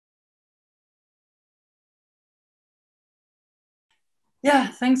Yeah,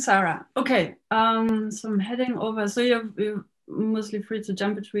 thanks, Sarah. Okay, so I'm heading over. So you're mostly free to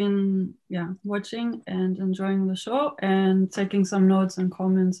jump between, watching and enjoying the show and taking some notes and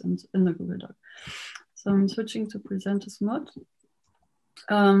comments in the Google Doc. So I'm switching to presenters mode.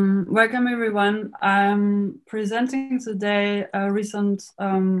 Welcome everyone. I'm presenting today a recent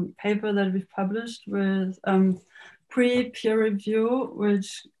paper that we've published with pre-peer review,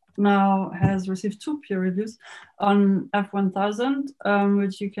 which now has received 2 peer reviews on F1000,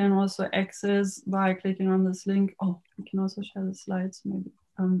 which you can also access by clicking on this link. Oh, you can also share the slides maybe.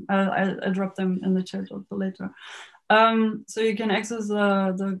 I'll drop them in the chat also later. So you can access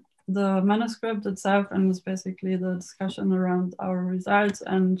the manuscript itself, and it's basically the discussion around our results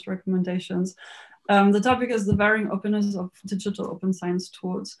and recommendations. The topic is the varying openness of digital open science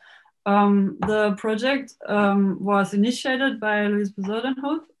tools. The project was initiated by Louise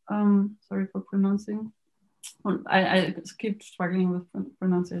Bezuidenhout. Sorry for pronouncing. I keep struggling with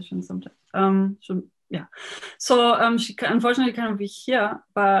pronunciation sometimes. Yeah. So she unfortunately cannot be here,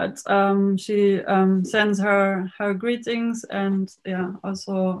 but she sends her greetings, and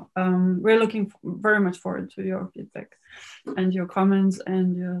also we're looking very much forward to your feedback and your comments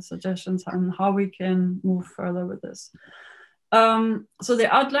and your suggestions on how we can move further with this. So the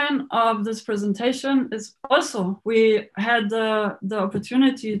outline of this presentation is also, we had the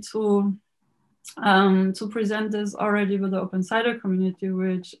opportunity to present this already with the OpenCider community,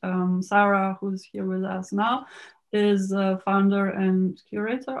 which Sarah, who's here with us now, is the founder and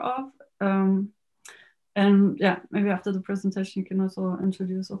curator of. And yeah, maybe after the presentation, you can also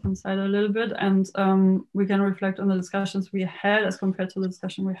introduce OpenCider a little bit, and we can reflect on the discussions we had as compared to the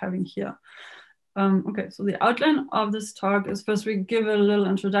discussion we're having here. Okay, so the outline of this talk is, first we give a little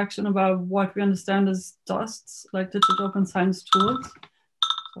introduction about what we understand as JROSTs, like digital open science tools.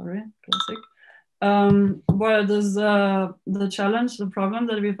 Sorry, classic. What is the challenge, the problem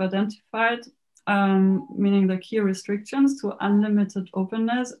that we've identified, meaning the key restrictions to unlimited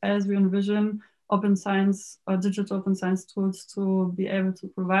openness as we envision open science or digital open science tools to be able to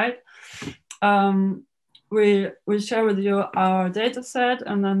provide. We share with you our data set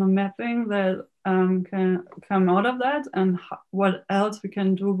and then the mapping that can come out of that, and what else we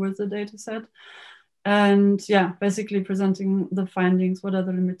can do with the data set. And yeah, basically presenting the findings, what are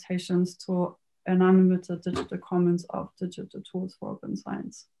the limitations to an unlimited digital commons of digital tools for open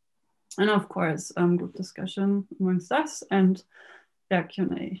science. And of course, group discussion amongst us, and yeah,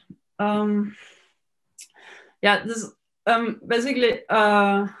 Q&A. Yeah, this basically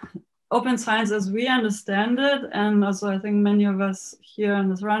open science as we understand it, and also I think many of us here in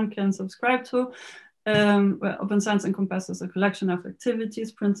this round can subscribe to, where open science encompasses a collection of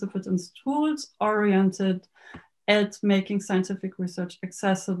activities, principles, and tools oriented at making scientific research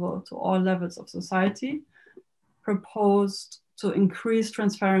accessible to all levels of society, proposed to increase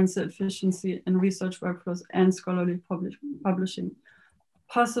transparency, efficiency in research workflows and scholarly publishing,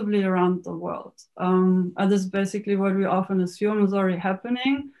 possibly around the world. And this is basically what we often assume is already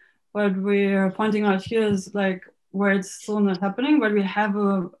happening. What we're pointing out here is like where it's still not happening, but we have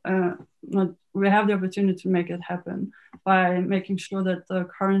we have the opportunity to make it happen by making sure that the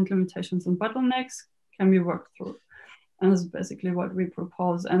current limitations and bottlenecks can be worked through. And this is basically what we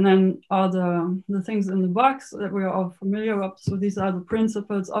propose. And then all the things in the box that we're all familiar with. So these are the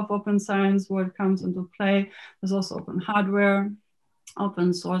principles of open science, what comes into play. There's also open hardware,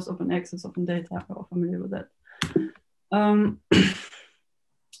 open source, open access, open data. We're all familiar with that.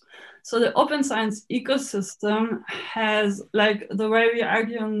 So the open science ecosystem has, like the way we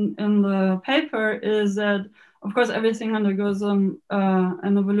argue in the paper is that, of course, everything undergoes an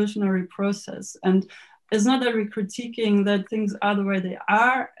evolutionary process. And it's not that we're critiquing that things are the way they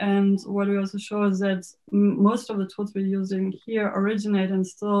are. And what we also show is that most of the tools we're using here originate and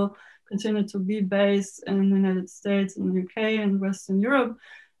still continue to be based in the United States, in the UK, and Western Europe.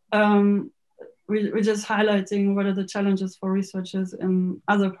 We're just highlighting what are the challenges for researchers in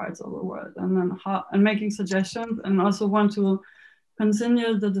other parts of the world, and then and making suggestions, and also want to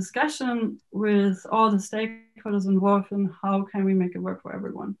continue the discussion with all the stakeholders involved in how can we make it work for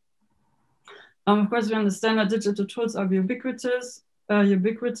everyone. Of course, we understand that digital tools are ubiquitous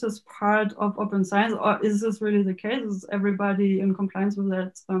part of open science, or is this really the case? Is everybody in compliance with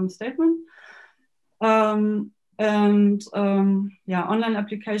that statement? Online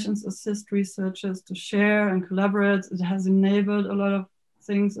applications assist researchers to share and collaborate. It has enabled a lot of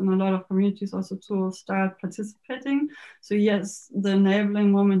things in a lot of communities also to start participating. So yes, the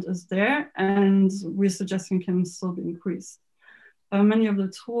enabling moment is there, and we're suggesting can still be increased. Many of the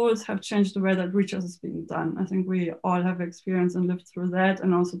tools have changed the way that research is being done. I think we all have experience and lived through that,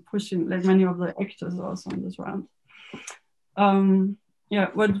 and also pushing, like many of the actors also in this round. yeah,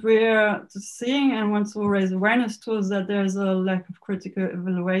 what we're seeing and want to raise awareness to is that there's a lack of critical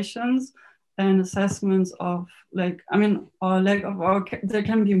evaluations and assessments of, like, I mean, or lack of, or there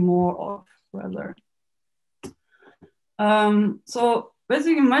can be more of, rather. So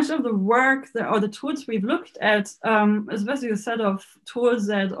basically much of the work that, or the tools we've looked at is basically a set of tools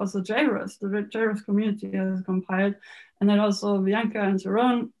that also JROST, the JROST community has compiled, and that also Bianca and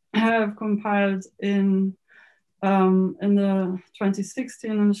Jerome have compiled in the 2016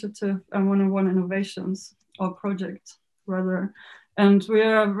 initiative 101 Innovations, or project rather. And we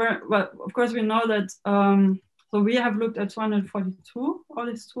are very, well, of course we know that, so we have looked at 242 all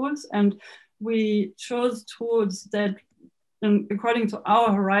these tools, and we chose tools that, according to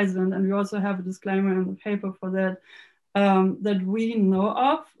our horizon, and we also have a disclaimer in the paper for that, that we know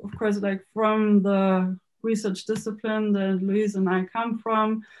of course, like from the research discipline that Louise and I come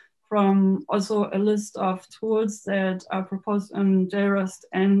from also a list of tools that are proposed in JROST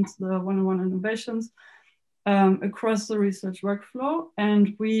and the 101 Innovations across the research workflow.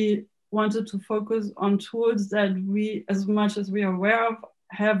 And we wanted to focus on tools that we, as much as we are aware of,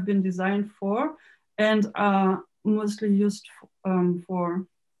 have been designed for and are mostly used for,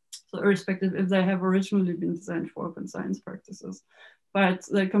 so irrespective if they have originally been designed for open science practices, but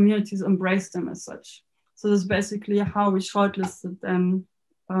the communities embrace them as such. So this is basically how we shortlisted them,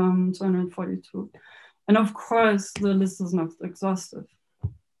 242. And of course, the list is not exhaustive.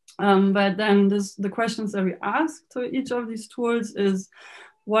 But then the questions that we ask to each of these tools is,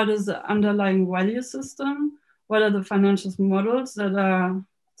 what is the underlying value system? What are the financial models that are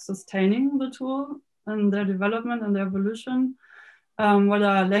sustaining the tool and their development and their evolution? What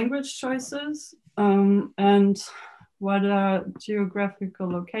are language choices? And what are geographical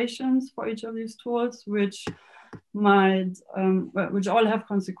locations for each of these tools, which might, which all have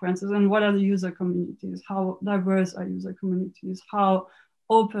consequences? And what are the user communities? How diverse are user communities? How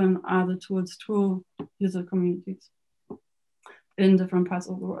open are the tools to user communities in different parts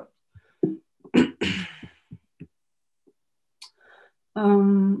of the world?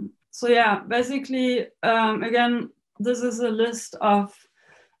 So yeah, basically, again, this is a list of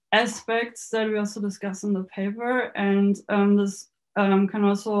aspects that we also discuss in the paper, and this can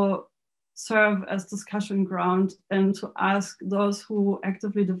also serve as discussion ground and to ask those who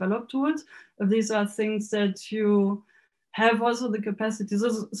actively develop tools if these are things that you have also the capacity.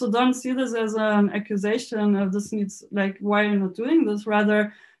 So don't see this as an accusation of this needs, like, why are you not doing this?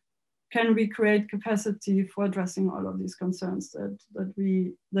 Rather, can we create capacity for addressing all of these concerns that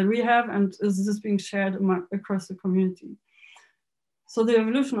we have, and is this being shared across the community? So the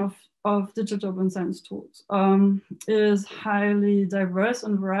evolution of digital open science tools is highly diverse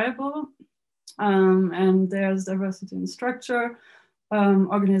and variable, and there's diversity in structure,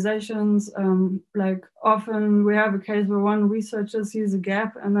 organizations. Like often we have a case where one researcher sees a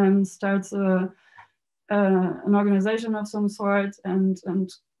gap and then starts an organization of some sort and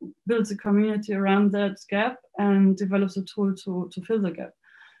builds a community around that gap and develops a tool to fill the gap.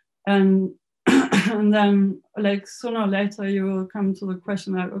 And and then, like, sooner or later you will come to the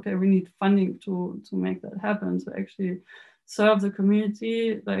question like, okay, we need funding to make that happen, to actually serve the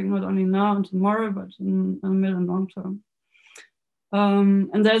community, like not only now and tomorrow, but in the mid and long term.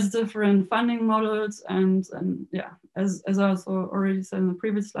 And there's different funding models, and yeah, as I also already said in the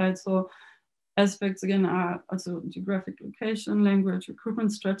previous slide, so aspects again are also geographic location, language,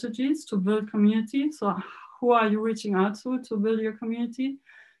 recruitment strategies to build community. So who are you reaching out to build your community?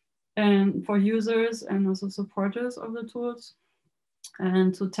 And for users and also supporters of the tools,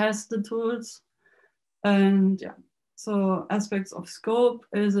 and to test the tools. And yeah, so aspects of scope,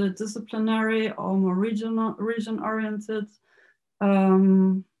 is it disciplinary or more region oriented?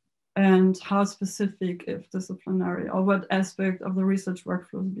 And how specific, if disciplinary, or what aspect of the research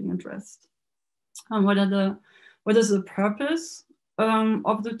workflow is being addressed? And what is the purpose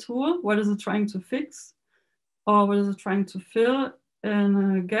of the tool? What is it trying to fix? Or what is it trying to fill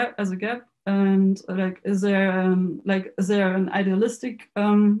in a gap, as a gap? And like, is there an idealistic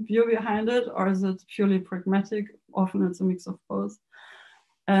view behind it, or is it purely pragmatic? Often it's a mix of both.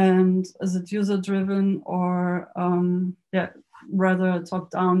 And is it user driven, or yeah, rather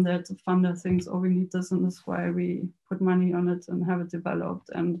top down, that the funder thinks, oh, we need this and this way, we put money on it and have it developed,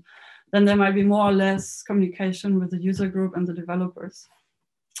 and then there might be more or less communication with the user group and the developers.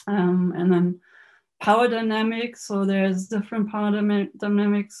 And then power dynamics. So there's different power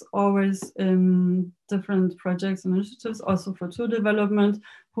dynamics always in different projects and initiatives, also for tool development.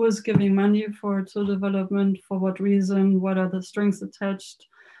 Who is giving money for tool development? For what reason? What are the strings attached?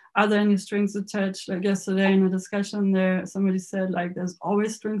 Are there any strings attached? Like yesterday in a discussion there, somebody said, like, there's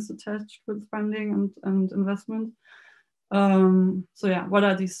always strings attached with funding and investment. So yeah, what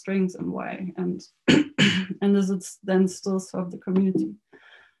are these strings and why? And and does it then still serve the community?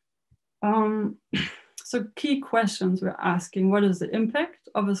 So key questions we're asking: what is the impact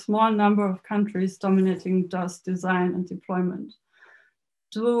of a small number of countries dominating JROST design and deployment?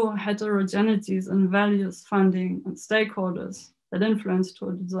 Do heterogeneities in values, funding, and stakeholders that influence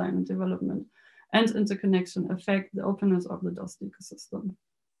tool design and development and interconnection affect the openness of the JROST ecosystem?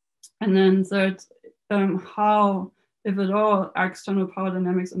 And then third, how, if at all, are external power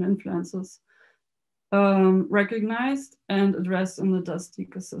dynamics and influences recognized and addressed in the JROST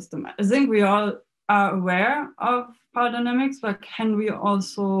ecosystem? I think we all are aware of power dynamics, but can we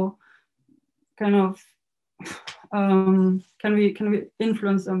also kind of can we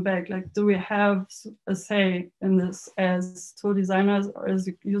influence them back? Like, do we have a say in this as tool designers or as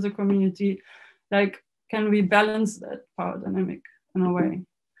a user community? Like, can we balance that power dynamic in a way?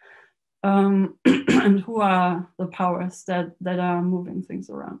 And who are the powers that are moving things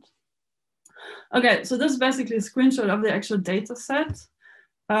around? Okay, so this is basically a screenshot of the actual data set.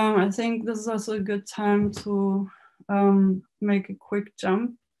 I think this is also a good time to make a quick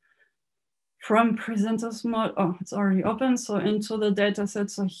jump from presenters mode. Oh, it's already open. So into the data set.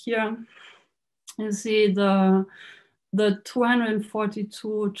 So here you see the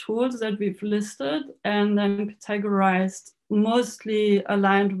 242 tools that we've listed and then categorized, mostly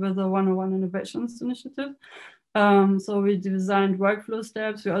aligned with the 101 Innovations Initiative. So we designed workflow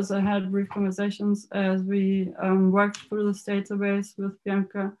steps. We also had brief conversations as we worked through this database with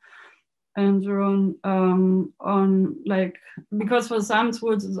Bianca and Jeroen on, like, because for some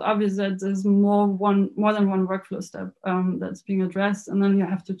tools it's obvious that there's more than one workflow step that's being addressed, and then you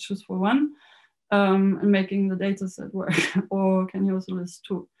have to choose for one and making the data set work, or can you also list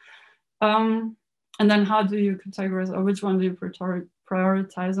two? And then how do you categorize, or which one do you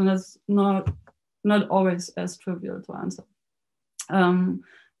prioritize? And that's not always as trivial to answer.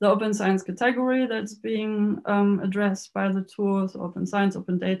 The open science category that's being addressed by the tools: open science,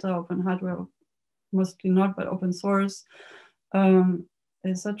 open data, open hardware, mostly not, but open source,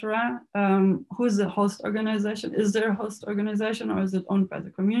 etc. Who's the host organization? Is there a host organization, or is it owned by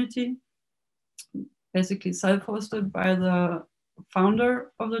the community? Basically self-hosted by the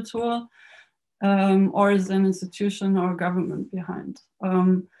founder of the tool, or is there an institution or government behind?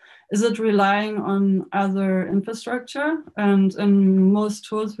 Is it relying on other infrastructure? And in most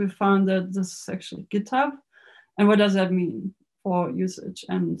tools, we found that this is actually GitHub. And what does that mean for usage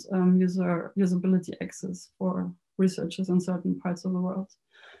and usability access for researchers in certain parts of the world?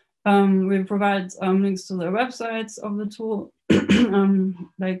 We provide links to the websites of the tool.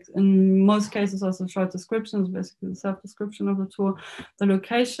 Like in most cases, also short descriptions, basically the self-description of the tool, the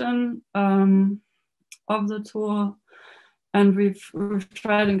location of the tool. And we've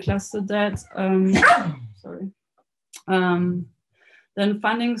tried and clustered that. Sorry. Then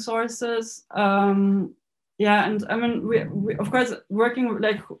funding sources. Yeah, and I mean, we of course working,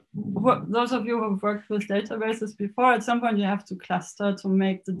 like, those of you who have worked with databases before, at some point you have to cluster to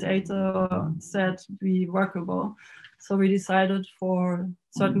make the data set be workable. So we decided for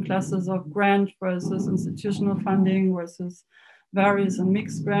certain clusters of grant versus institutional funding versus various and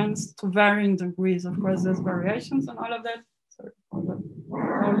mixed grants to varying degrees. Of course, there's variations and all of that. Sorry for the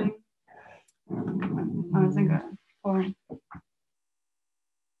rolling. I think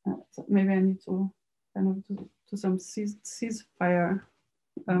so maybe I need to kind of do some ceasefire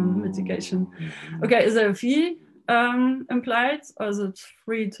mitigation. Okay, is there a fee implied, or is it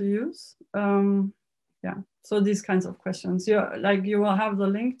free to use? Yeah, so these kinds of questions. You will have the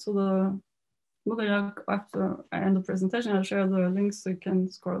link to the Google Doc after I end the presentation. I'll share the links so you can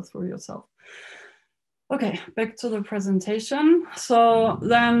scroll through yourself. Okay, back to the presentation. So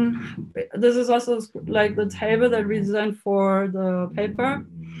then this is also like the table that we designed for the paper.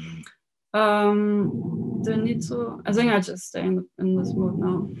 Do I need to? I think I just stay in this mode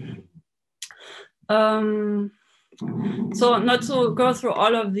now. So not to go through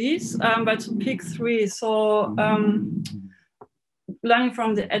all of these, but to pick three. So learning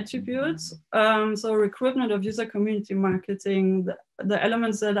from the attributes. So recruitment of user community marketing, the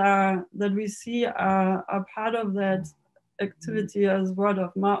elements that we see are part of that activity as word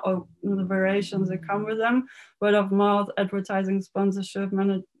of mouth, or the variations that come with them, word of mouth, advertising, sponsorship,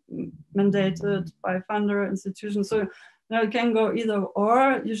 mandated by funder, institution. So it can go either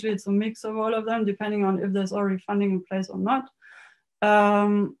or. Usually it's a mix of all of them, depending on if there's already funding in place or not.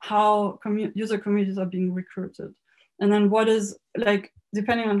 How user communities are being recruited. And then what is, like,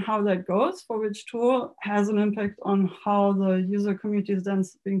 depending on how that goes, for which tool, has an impact on how the user community is then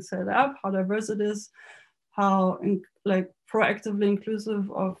being set up, how diverse it is, how, like, proactively inclusive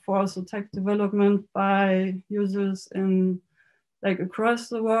for also tech development by users in like across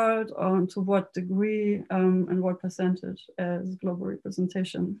the world, or to what degree and what percentage as global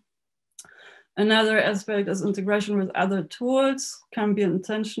representation. Another aspect is integration with other tools, can be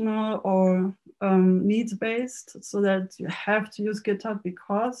intentional or needs-based, so that you have to use GitHub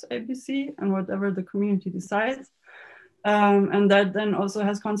because ABC and whatever the community decides. And that then also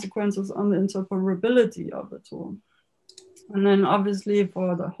has consequences on the interoperability of the tool. And then obviously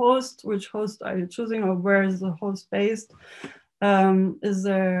for the host, which host are you choosing, or where is the host based? Is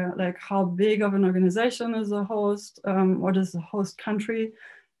there like how big of an organization is the host? What is the host country?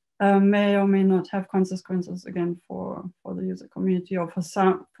 May or may not have consequences again for the user community, or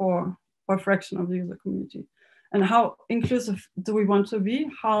for a fraction of the user community. And how inclusive do we want to be?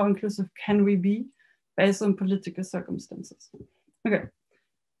 How inclusive can we be based on political circumstances? Okay,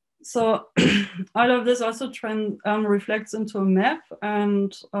 so all of this also reflects into a map,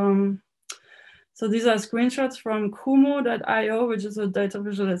 and so these are screenshots from kumu.io, which is a data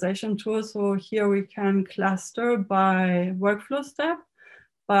visualization tool. So here we can cluster by workflow step,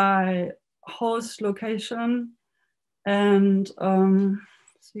 by host location, and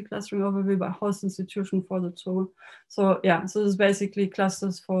see clustering overview by host institution for the tool. So yeah, so this is basically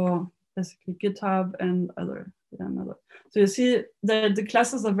clusters for basically GitHub and other. So you see that the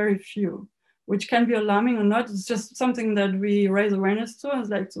clusters are very few, which can be alarming or not. It's just something that we raise awareness to. It's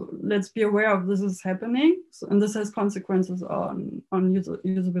like, let's be aware of this is happening. So, and this has consequences on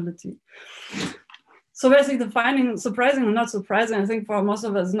usability. So basically the finding, surprising or not surprising, I think for most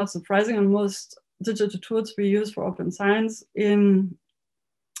of us, not surprising, and most digital tools we use for open science in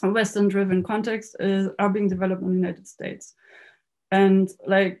a Western-driven context are being developed in the United States. And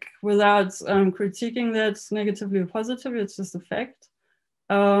like without critiquing that negatively or positively, it's just a fact.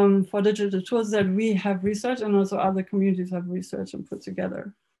 For digital tools that we have researched and also other communities have researched and put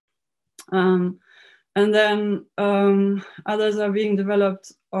together. And then others are being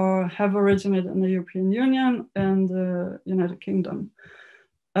developed or have originated in the European Union and the United Kingdom.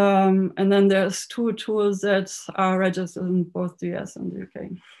 And then there's 2 tools that are registered in both the US and the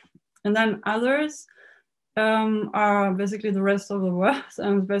UK. And then others are basically the rest of the world,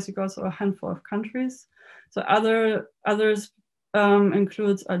 and basically also a handful of countries. So others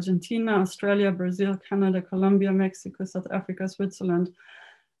includes Argentina, Australia, Brazil, Canada, Colombia, Mexico, South Africa, Switzerland.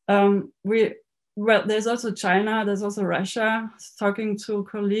 Well, there's also China, there's also Russia. Talking to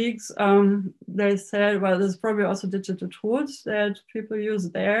colleagues, they said, well, there's probably also digital tools that people use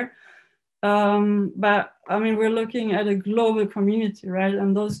there. But I mean, we're looking at a global community, right?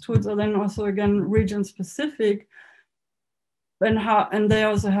 And those tools are then also, again, region specific. And they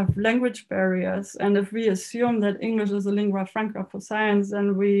also have language barriers. And if we assume that English is a lingua franca for science,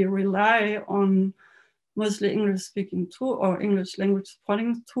 then we rely on mostly English speaking tool or English language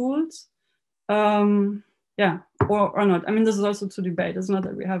supporting tools. Yeah, or not. I mean, this is also to debate. It's not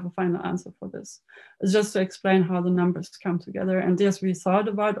that we have a final answer for this. It's just to explain how the numbers come together. And yes, we thought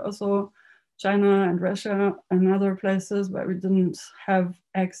about also China and Russia and other places, but we didn't have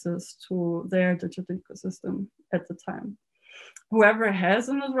access to their digital ecosystem at the time. Whoever has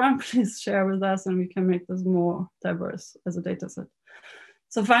in this round, please share with us and we can make this more diverse as a data set.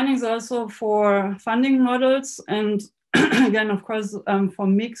 So findings also for funding models, and again, of course, for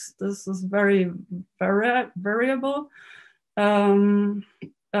mixed, this is very variable. From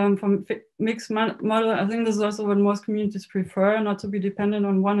mixed model, I think this is also what most communities prefer, not to be dependent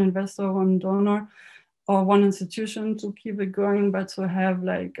on one investor, one donor, or one institution to keep it going, but to have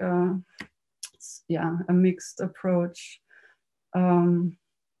like, a mixed approach.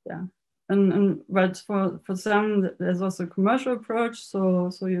 But for some, there's also a commercial approach. So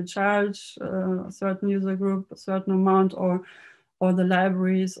you charge a certain user group a certain amount, or the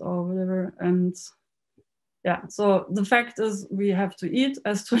libraries or whatever. And yeah, so the fact is we have to eat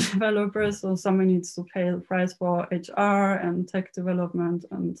as tool developers. So someone needs to pay the price for HR and tech development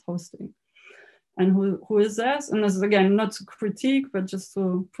and hosting. And who is this? And this is, again, not to critique, but just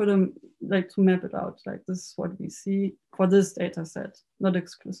to put them, like, to map it out. Like, this is what we see for this data set, not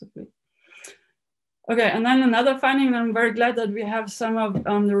exclusively. Okay, and then another finding, and I'm very glad that we have some of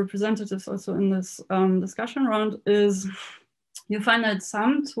the representatives also in this discussion round, is you find that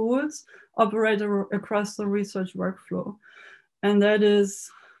some tools operate across the research workflow. And that is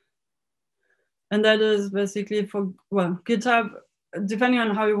basically for, well, GitHub, depending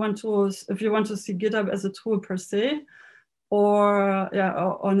on how you want to, if you want to see GitHub as a tool per se, or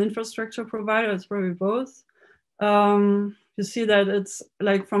an infrastructure provider, it's probably both. You see that it's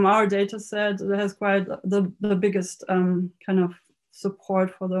like from our data set, it has quite the biggest kind of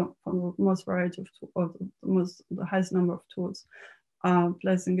support for the most variety of tools, or the highest number of tools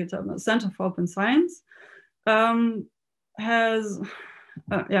placed in GitHub. The Center for Open Science has,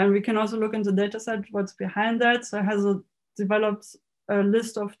 and we can also look into the dataset, what's behind that. So it has developed a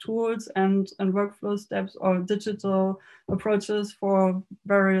list of tools and workflow steps or digital approaches for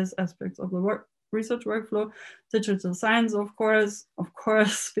various aspects of the research workflow. Digital science, of course,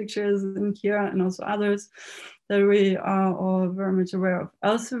 pictures in here, and also others that we are all very much aware of.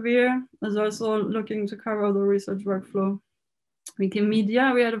 Elsevier is also looking to cover the research workflow.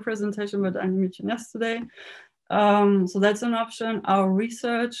 Wikimedia, we had a presentation with animation yesterday. So that's an option. Our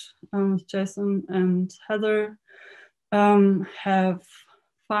research, Jason and Heather, have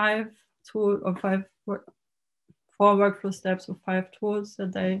four workflow steps of 5 tools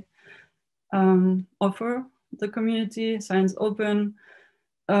that they offer the community: Science Open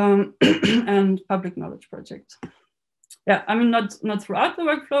and Public Knowledge Project. Yeah, I mean, not throughout the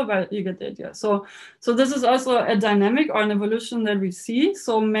workflow, but you get the idea. So this is also a dynamic or an evolution that we see.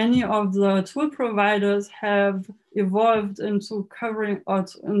 So many of the tool providers have evolved into covering or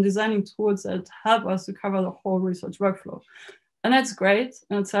in designing tools that help us to cover the whole research workflow. And that's great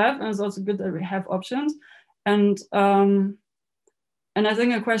in itself. And it's also good that we have options. And I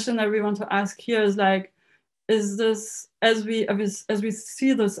think a question that we want to ask here is like, is this, as we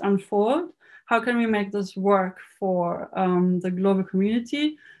see this unfold, how can we make this work for the global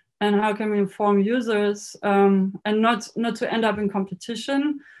community? And how can we inform users and not to end up in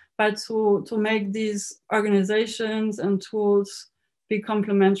competition, but to make these organizations and tools be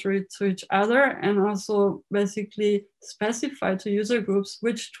complementary to each other, and also basically specify to user groups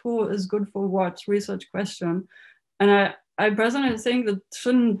which tool is good for what research question. And I personally think that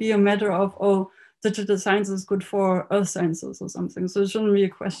shouldn't be a matter of, oh, digital science is good for earth sciences or something. So it shouldn't be a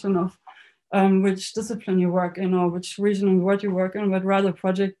question of which discipline you work in or which region of the world you work in, but rather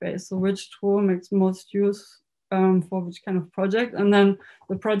project-based. So which tool makes most use for which kind of project, and then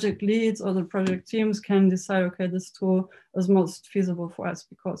the project leads or the project teams can decide, okay, this tool is most feasible for us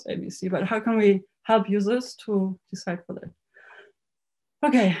because ABC. But how can we help users to decide for that?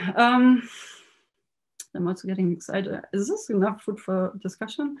 Okay, I'm also getting excited. Is this enough food for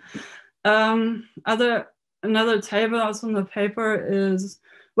discussion? Another table also in the paper is,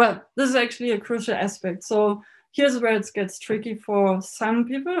 well, this is actually a crucial aspect. So here's where it gets tricky for some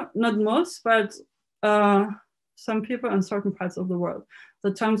people, not most, but some people in certain parts of the world,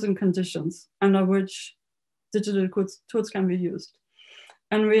 the terms and conditions under which digital tools can be used.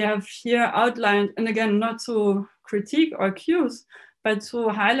 And we have here outlined, and again, not to critique or accuse, but to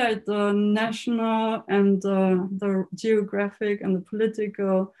highlight the national and the geographic and the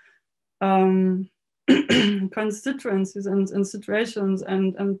political constituencies and situations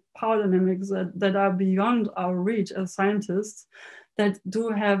and power dynamics that are beyond our reach as scientists, that do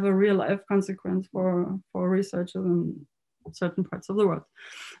have a real life consequence for researchers in certain parts of the world.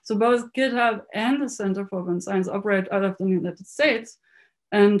 So both GitHub and the Center for Open Science operate out of the United States,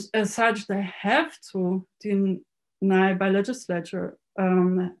 and as such, they have to deny by legislature,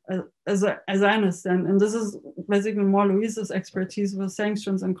 as I understand. And this is basically more Louise's expertise with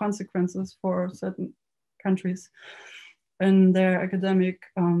sanctions and consequences for certain countries and their academic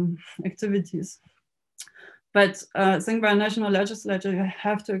activities. But I think by national legislature, you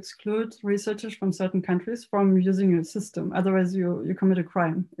have to exclude researchers from certain countries from using your system. Otherwise, you commit a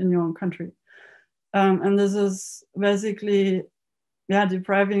crime in your own country. And this is basically,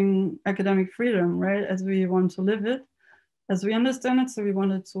 depriving academic freedom, right, as we want to live it, as we understand it. So we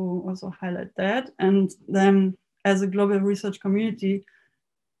wanted to also highlight that. And then as a global research community,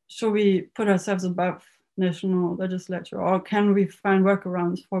 should we put ourselves above national legislature, or can we find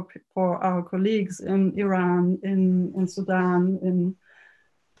workarounds for our colleagues in Iran, in Sudan, in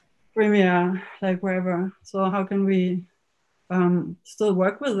Crimea, like wherever? So how can we still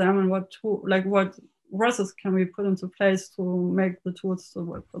work with them, and what process can we put into place to make the tools still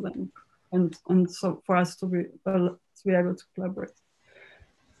work for them, and so for us to be able to collaborate?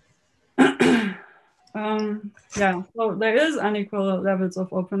 So there is unequal levels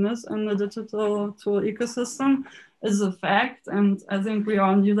of openness in the digital tool ecosystem, is a fact, and I think we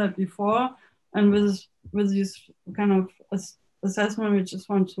all knew that before. And with this kind of assessment, we just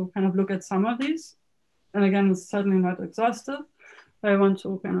want to kind of look at some of these. And again, it's certainly not exhaustive. I want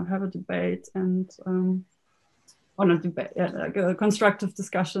to kind of have a debate and, or not debate, like a constructive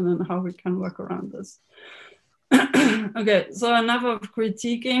discussion on how we can work around this. Okay, so enough of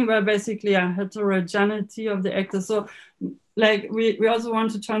critiquing, but basically a heterogeneity of the actors. So like we also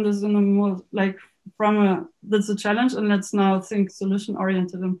want to turn this in a more like that's a challenge, and let's now think solution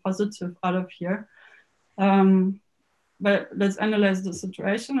oriented and positive out of here. but let's analyze the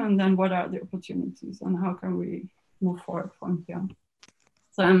situation, and then what are the opportunities, and how can we move forward from here.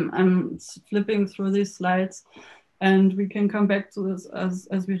 So I'm flipping through these slides, and we can come back to this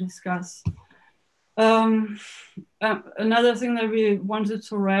as we discuss. Another thing that we wanted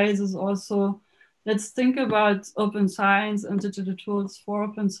to raise is also, let's think about open science and digital tools for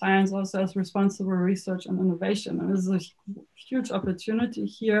open science also as responsible research and innovation. And there's a huge opportunity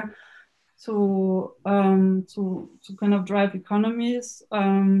here to kind of drive economies,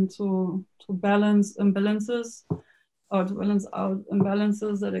 to balance imbalances, or to balance out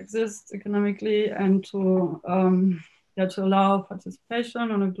imbalances that exist economically, and to allow participation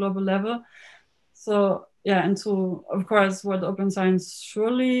on a global level. So yeah, and so of course, what open science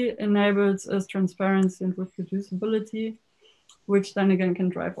surely enables is transparency and reproducibility, which then again can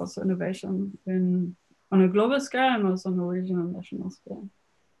drive also innovation on a global scale and also on a regional and national scale.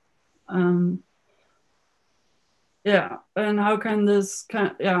 Yeah, and how can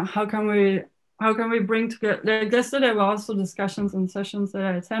we bring together, like yesterday there were also discussions and sessions that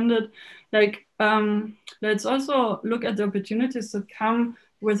I attended, like let's also look at the opportunities that come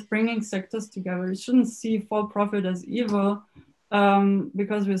with bringing sectors together. We shouldn't see for-profit as evil,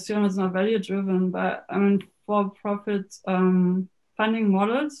 because we assume it's not value driven, but I mean, for-profit funding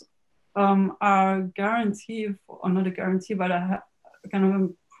models are guaranteed, or not a guarantee, but kind of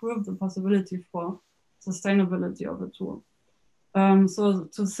improve the possibility for sustainability of the tool. So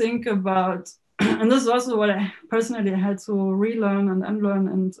to think about, and this is also what I personally had to relearn and unlearn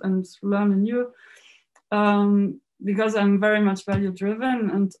and learn anew, because I'm very much value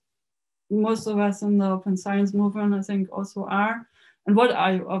driven, and most of us in the open science movement, I think, also are. And what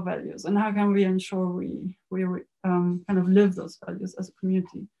are our values, and how can we ensure we kind of live those values as a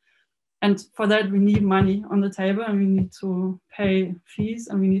community? And for that, we need money on the table, and we need to pay fees,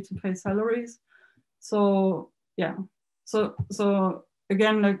 and we need to pay salaries. So yeah, so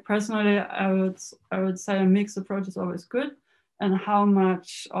again, like personally, I would say a mixed approach is always good, and how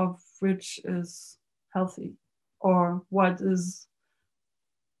much of which is healthy, or what is,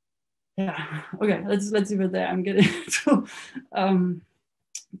 yeah, okay, let's leave it there. I'm getting too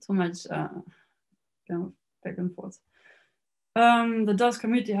much kind of back and forth. The JROST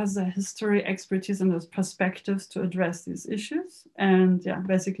community has the history, expertise, and those perspectives to address these issues. And yeah,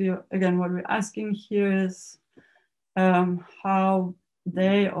 basically, again, what we're asking here is how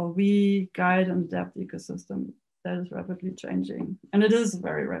they or we guide and adapt the ecosystem that is rapidly changing. And it is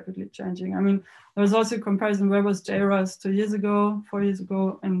very rapidly changing. I mean, there was also a comparison, where was JROST 2 years ago, 4 years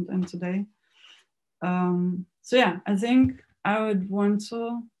ago, and today. So yeah, I think I would want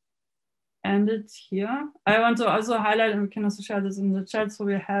to end it here. I want to also highlight, and we can also share this in the chat, so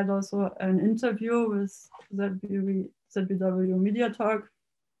we had also an interview with ZBW Media Talk,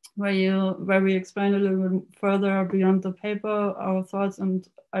 where we explained a little bit further beyond the paper, our thoughts and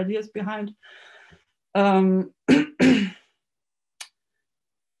ideas behind.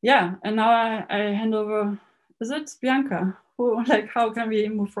 Yeah, and now I hand over, is it Bianca? How can we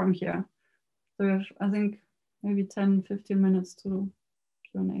move from here? So we have, I think, maybe 10, 15 minutes to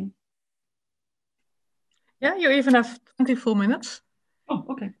Q&A. Yeah, you even have 20 full minutes. Oh,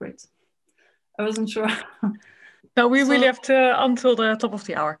 okay, great. I wasn't sure. No, we really have to until the top of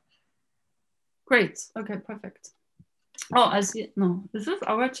the hour. Great. Okay, perfect. Oh, I see. No, is this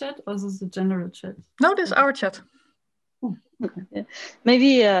our chat or is this the general chat? No, this is our chat. Oh, okay. Yeah.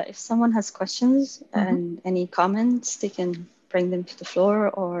 Maybe if someone has questions and any comments, they can bring them to the floor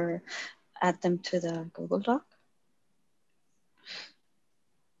or add them to the Google Doc.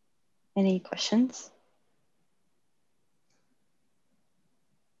 Any questions?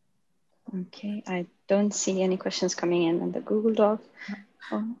 Okay, I don't see any questions coming in the Google Doc.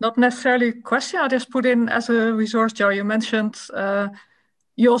 Oh. Not necessarily a question, I just put in as a resource, Joe. You mentioned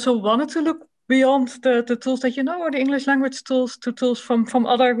you also wanted to look beyond the tools that you know, or the English language tools, to tools from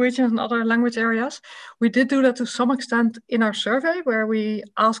other regions and other language areas. We did do that to some extent in our survey, where we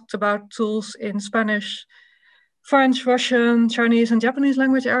asked about tools in Spanish, French, Russian, Chinese, and Japanese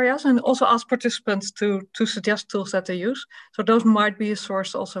language areas, and also asked participants to suggest tools that they use. So those might be a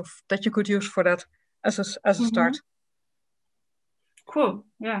source also that you could use for that as a start. Cool.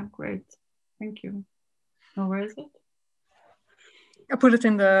 Yeah, great. Thank you. Now, where is it? I put it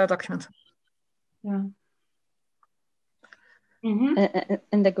in the document. Yeah.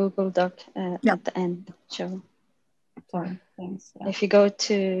 In the Google Doc yeah. At the end, Joe. Sorry, thanks. Yeah. If you go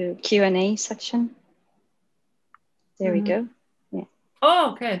to Q&A section, there we go. Yeah.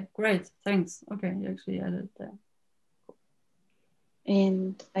 Oh, okay, great. Thanks. Okay, you actually added there.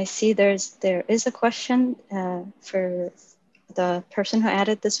 And I see there is a question for the person who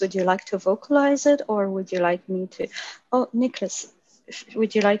added this, would you like to vocalize it, or would you like me to? Oh, Nicholas,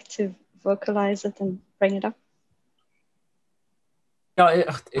 would you like to vocalize it and bring it up?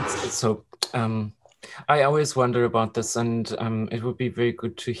 Yeah, it's so. I always wonder about this, and it would be very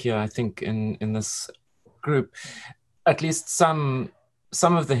good to hear. I think in this group, at least some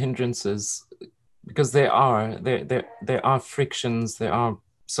of the hindrances, because there are frictions, there are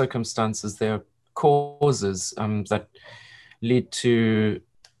circumstances, there are causes that lead to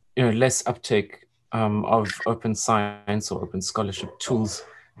less uptake of open science or open scholarship tools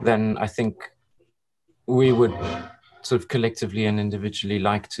than I think we would sort of collectively and individually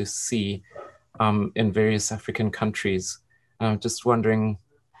like to see in various African countries. Just wondering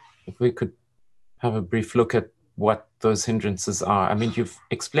if we could have a brief look at what those hindrances are. I mean, you've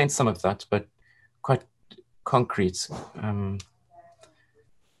explained some of that, but quite concrete. I'm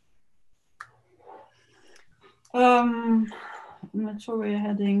not sure where you're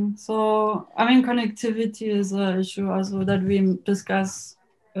heading. So, I mean, connectivity is an issue also that we discuss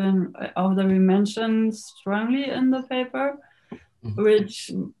or that we mentioned strongly in the paper,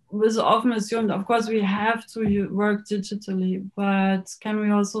 which was often assumed. Of course, we have to work digitally, but can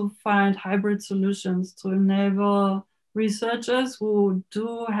we also find hybrid solutions to enable researchers who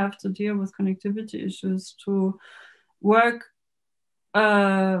do have to deal with connectivity issues to work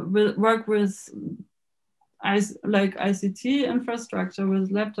with like ICT infrastructure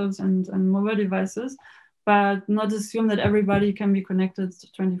with laptops and mobile devices, but not assume that everybody can be connected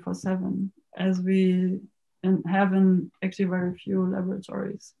 24/7, as we have in actually very few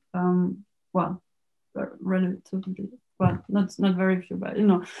laboratories. Well, relatively, well, not very few, but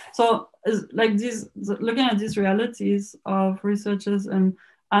so like looking at these realities of researchers and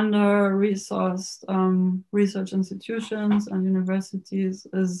under-resourced research institutions and universities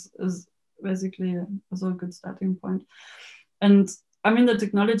is basically also a good starting point. And I mean, the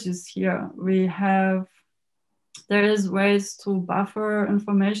technology is here. There is ways to buffer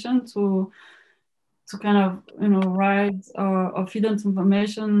information, to kind of write or feed into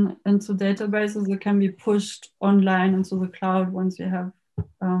information into databases that can be pushed online into the cloud once you have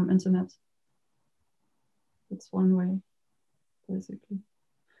internet. That's one way, basically.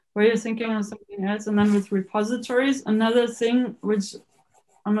 Were you thinking of something else? And then with repositories, another thing which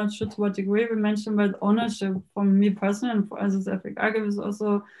I'm not sure to what degree we mentioned, but ownership for me personally and as a African archivist is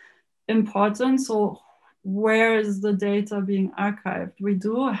also important. So where is the data being archived? We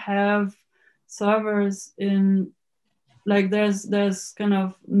do have servers in, like there's kind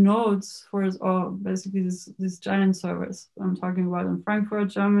of nodes for it, or basically these giant servers I'm talking about in Frankfurt,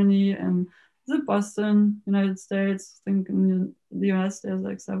 Germany, and is it Boston, United States? I think in the US there's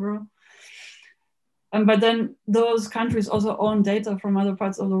like several. But then those countries also own data from other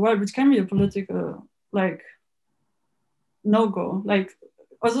parts of the world, which can be a political no-go. Like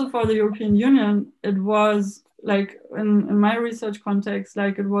also for the European Union, it was like in my research context,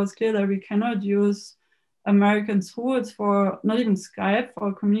 like it was clear that we cannot use American tools for, not even Skype,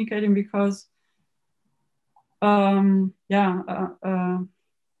 for communicating, because the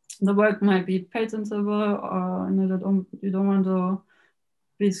work might be patentable, or you don't want to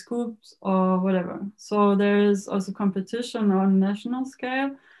be scooped or whatever. So there is also competition on national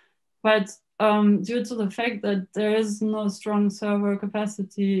scale, but due to the fact that there is no strong server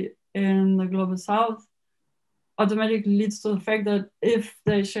capacity in the global south, automatically leads to the fact that if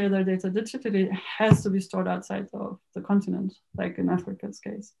they share their data digitally, it has to be stored outside of the continent, like in Africa's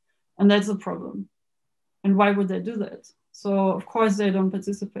case. And that's a problem. And why would they do that? So of course they don't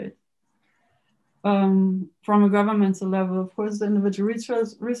participate. From a governmental level, of course, the individual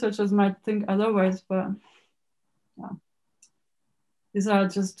researchers might think otherwise, but yeah, these are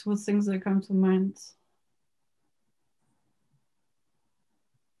just two things that come to mind.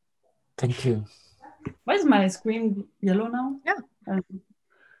 Thank you. Why is my screen yellow now? Yeah.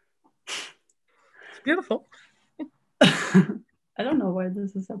 It's beautiful. I don't know why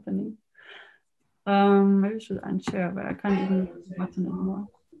this is happening. Maybe I should unshare, but I can't even use the button anymore.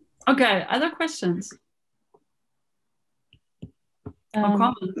 Okay, other questions? Or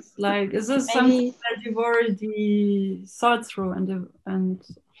comments? Like, is this something that you've already thought through and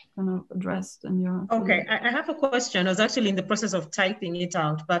kind of addressed in your... Okay, I have a question. I was actually in the process of typing it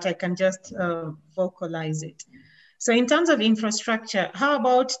out, but I can just vocalize it. So in terms of infrastructure, how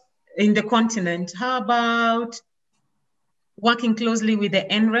about in the continent? How about working closely with the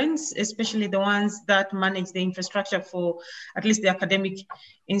NRENs, especially the ones that manage the infrastructure for at least the academic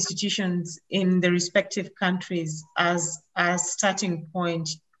institutions in the respective countries as a starting point,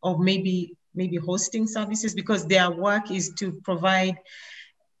 or maybe hosting services, because their work is to provide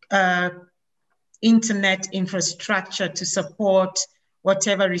internet infrastructure to support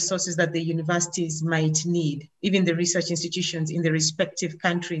whatever resources that the universities might need, even the research institutions in the respective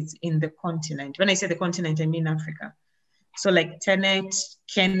countries in the continent. When I say the continent, I mean Africa. So like TENET,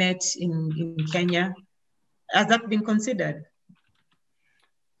 KENET in Kenya, has that been considered?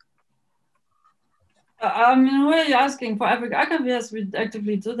 I mean, where are you asking? For Africa Archive, yes, we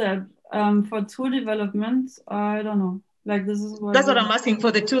actively do that. For tool development, I don't know. Like this is what that's what I'm asking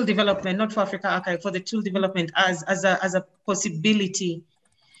for the tool development, not for Africa Archive, for the tool development as a possibility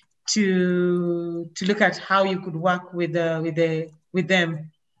to look at how you could work with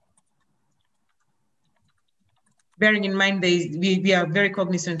them. Bearing in mind we are very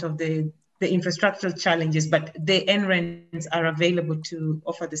cognizant of the infrastructural challenges, but the NRENs are available to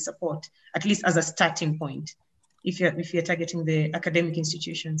offer the support, at least as a starting point, if you're targeting the academic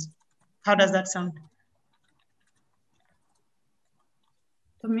institutions. How does that sound?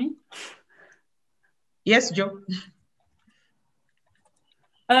 To me? Yes, Joe.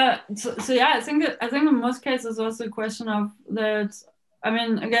 So yeah, I think in most cases it's also a question of that. I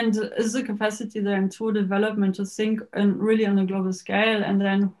mean, again, is the capacity there in tool development to think really on a global scale, and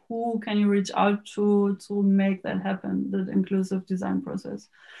then who can you reach out to make that happen, that inclusive design process?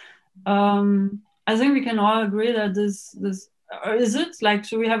 I think we can all agree that this or is it like,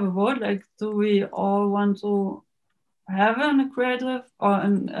 should we have a vote? Like, do we all want to have a creative or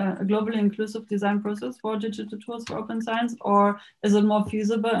a globally inclusive design process for digital tools for open science, or is it more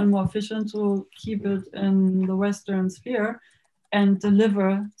feasible and more efficient to keep it in the Western sphere and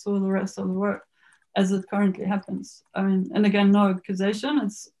deliver to the rest of the world as it currently happens? I mean, and again, no accusation.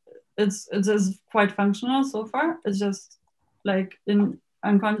 It is quite functional so far. It's just like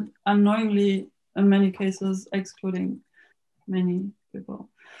unknowingly in many cases excluding many people.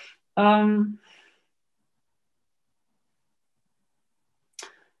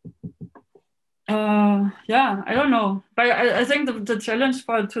 Yeah, I don't know, but I think the challenge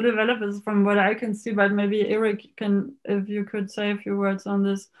for to develop is, from what I can see, but maybe Eric can, if you could say a few words on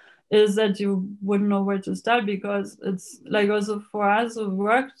this, is that you wouldn't know where to start, because it's like also for us who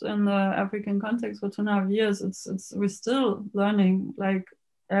worked in the African context for 2.5 years, we're still learning like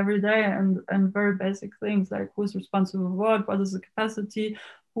every day and very basic things like who's responsible for what is the capacity,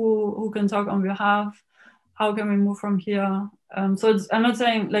 who can talk on behalf, how can we move from here? So I'm not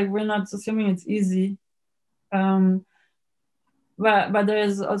saying like we're not assuming it's easy, but there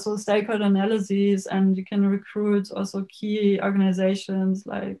is also stakeholder analyses, and you can recruit also key organizations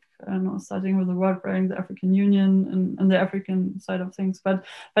like, I don't know, starting with the World Bank, the African Union, and the African side of things. But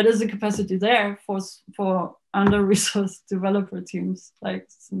is the capacity there for under-resourced developer teams? Like,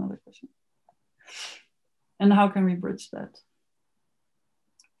 it's another question. And how can we bridge that?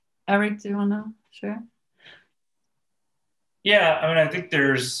 Eric, do you want to share? Yeah, I mean, I think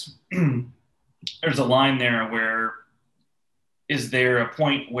there's a line there where, is there a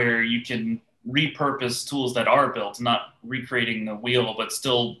point where you can repurpose tools that are built, not recreating the wheel, but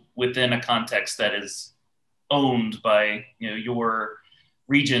still within a context that is owned by your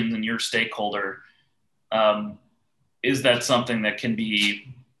region and your stakeholder? Is that something that can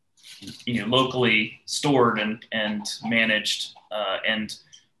be locally stored and managed and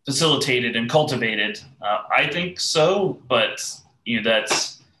facilitated and cultivated? I think so, but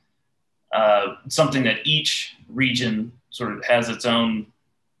that's something that each region sort of has its own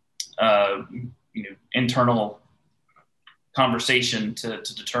internal conversation to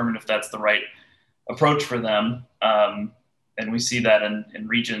determine if that's the right approach for them. And we see that in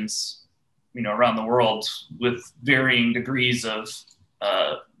regions around the world with varying degrees of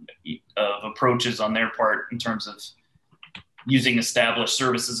approaches on their part in terms of using established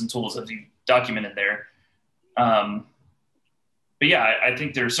services and tools as you documented there. But yeah, I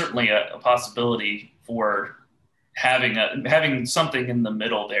think there's certainly a possibility for having something in the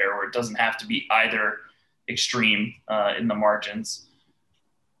middle there, where it doesn't have to be either extreme in the margins.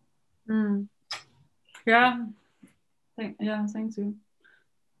 Yeah, thank you.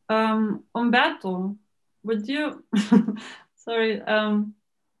 Umberto, would you sorry,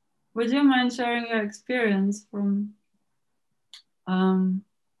 would you mind sharing your experience from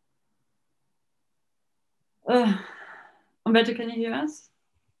Umberto, can you hear us?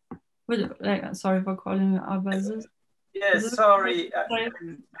 Sorry for calling you out by this. Yes, sorry.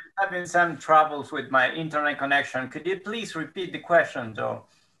 I'm having some troubles with my internet connection. Could you please repeat the question, Joe?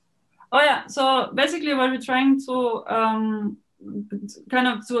 Oh yeah, so basically what we're trying to kind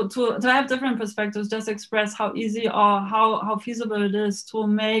of to have different perspectives, just express how easy or how feasible it is to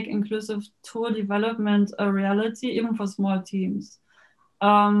make inclusive tool development a reality, even for small teams.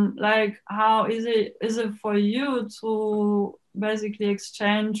 Like, how easy is it for you to basically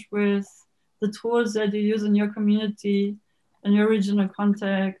exchange with the tools that you use in your community, in your regional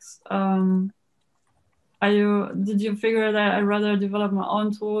context? Did you figure that I'd rather develop my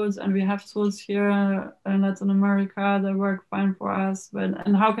own tools, and we have tools here in Latin America that work fine for us,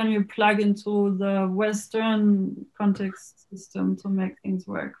 and how can you plug into the Western context system to make things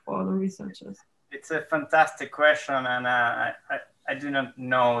work for the researchers? It's a fantastic question, and I do not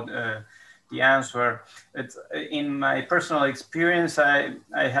know the answer. It's in my personal experience, I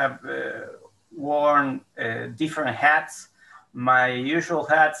have worn different hats. My usual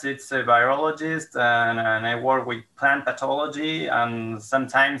hats, it's a virologist, and I work with plant pathology, and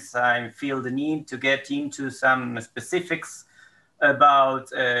sometimes I feel the need to get into some specifics about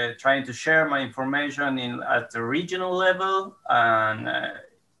trying to share my information at the regional level and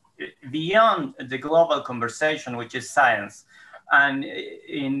beyond the global conversation, which is science. And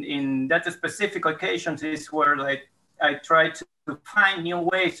in that specific occasions is where I try to find new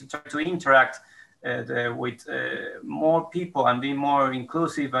ways to try to interact with more people and be more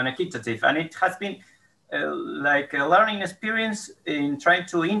inclusive and equitative. And it has been like a learning experience in trying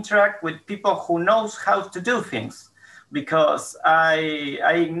to interact with people who knows how to do things, because I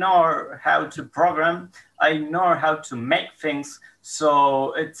ignore how to program, I ignore how to make things.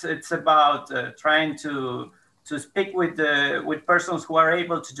 So it's about trying to speak with persons who are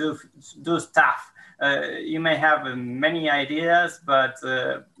able to do stuff. You may have many ideas, but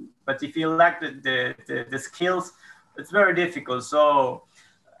if you lack the skills, it's very difficult. So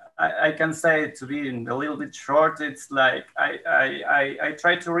I can say, to be a little bit short, it's like I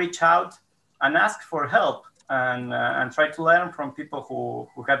try to reach out and ask for help and try to learn from people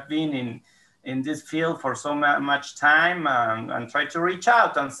who have been in this field for so much time, and try to reach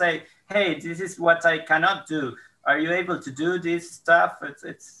out and say, hey, this is what I cannot do. Are you able to do this stuff?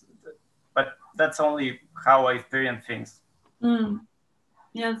 But that's only how I experience things.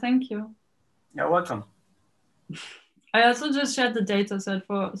 Yeah, thank you. You're welcome. I also just shared the data set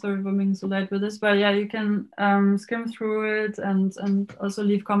sorry for being so late with this, but yeah, you can skim through it and also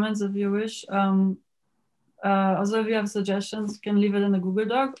leave comments if you wish. Also, if you have suggestions, you can leave it in the Google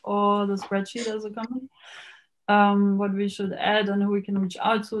Doc or the spreadsheet as a comment, what we should add and who we can reach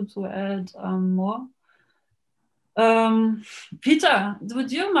out to add more. Peter,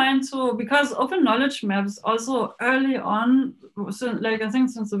 would you mind because open knowledge maps also early on, so like I think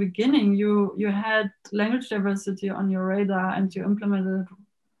since the beginning, you had language diversity on your radar and you implemented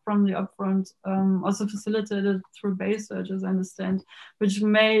from the upfront, also facilitated through base search, as I understand, which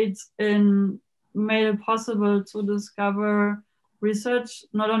made it possible to discover research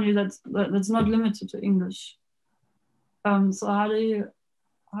not only that's not limited to English. So how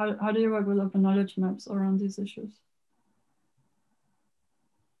do you work with open knowledge maps around these issues?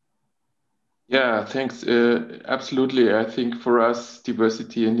 Yeah, thanks. Absolutely. I think for us,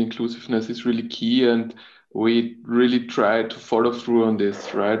 diversity and inclusiveness is really key, and we really try to follow through on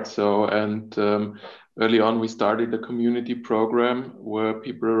this, right? So, and early on, we started a community program where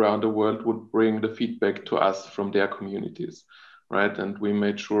people around the world would bring the feedback to us from their communities, right? And we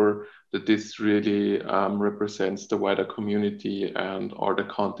made sure that this really represents the wider community and all the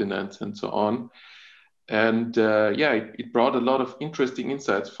continents and so on. And yeah, it brought a lot of interesting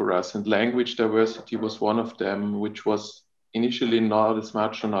insights for us, and language diversity was one of them, which was initially not as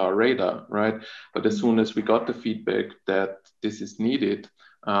much on our radar, right? But as soon as we got the feedback that this is needed,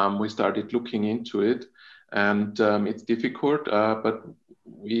 we started looking into it. And it's difficult, but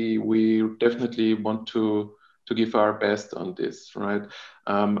we definitely want to give our best on this, right?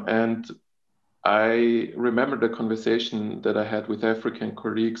 And I remember the conversation that I had with African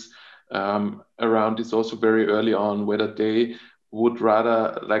colleagues around this also very early on, whether they would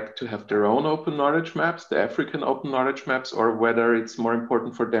rather like to have their own open knowledge maps, the African open knowledge maps, or whether it's more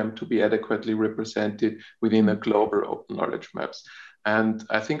important for them to be adequately represented within a global open knowledge maps. And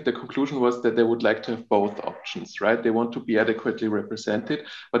I think the conclusion was that they would like to have both options, right? They want to be adequately represented,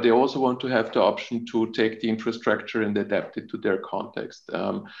 but they also want to have the option to take the infrastructure and adapt it to their context.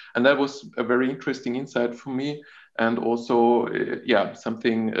 And that was a very interesting insight for me. And also, yeah,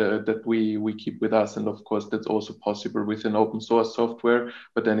 something that we keep with us. And of course, that's also possible with an open source software,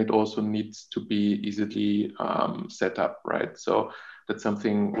 but then it also needs to be easily set up, right? So that's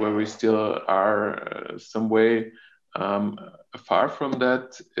something where we still are some way far from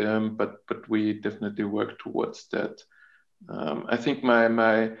that, but we definitely work towards that. I think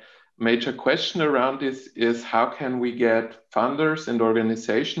my major question around this is how can we get funders and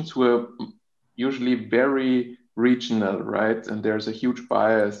organizations who are usually very regional, right? And there's a huge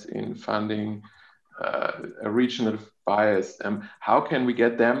bias in funding a regional biased. How can we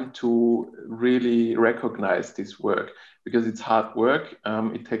get them to really recognize this work? Because it's hard work.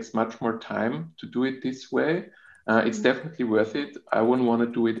 It takes much more time to do it this way. It's definitely worth it. I wouldn't want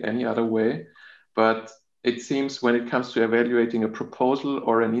to do it any other way. But it seems when it comes to evaluating a proposal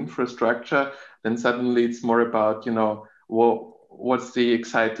or an infrastructure, then suddenly it's more about, you know, well, what's the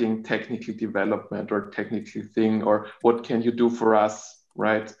exciting technical development or technical thing, or what can you do for us,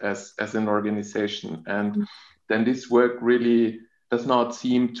 right, as an organization? And then this work really does not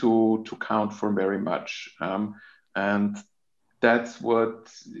seem to count for very much. And that's what,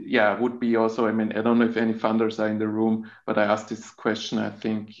 yeah, would be also, I mean, I don't know if any funders are in the room, but I asked this question, I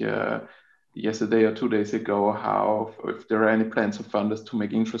think, yesterday or 2 days ago, how, if there are any plans of funders to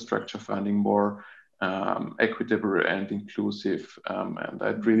make infrastructure funding more equitable and inclusive. And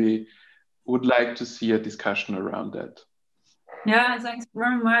I'd really would like to see a discussion around that. Yeah, thanks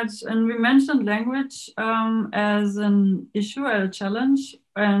very much. And we mentioned language as an issue, a challenge,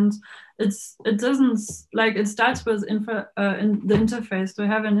 and it starts with in the interface, to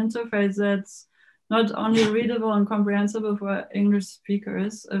have an interface that's not only readable and comprehensible for English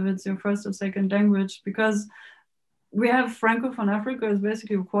speakers, if it's your first or second language, because we have Francophone Africa is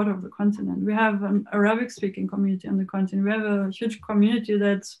basically a quarter of the continent. We have an Arabic speaking community on the continent. We have a huge community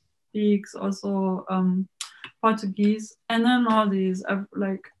that speaks also Portuguese, and then all these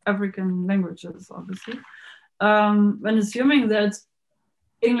like African languages, obviously. When assuming that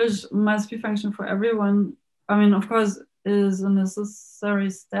English must be functional for everyone, I mean, of course, is a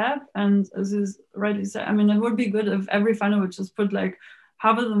necessary step. And as is rightly said, I mean, it would be good if every funder would just put like,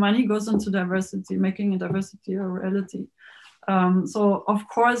 half of the money goes into diversity, making a diversity a reality. So of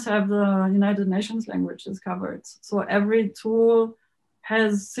course have the United Nations languages covered. So every tool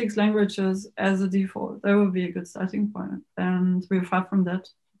has 6 languages as a default. That would be a good starting point, and we're far from that.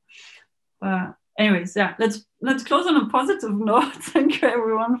 Anyways, yeah, let's close on a positive note. Thank you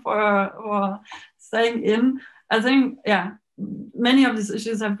everyone for staying in. I think, yeah, many of these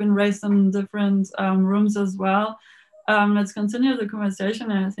issues have been raised in different rooms as well. Let's continue the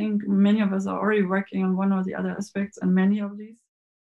conversation, and I think many of us are already working on one or the other aspects and many of these.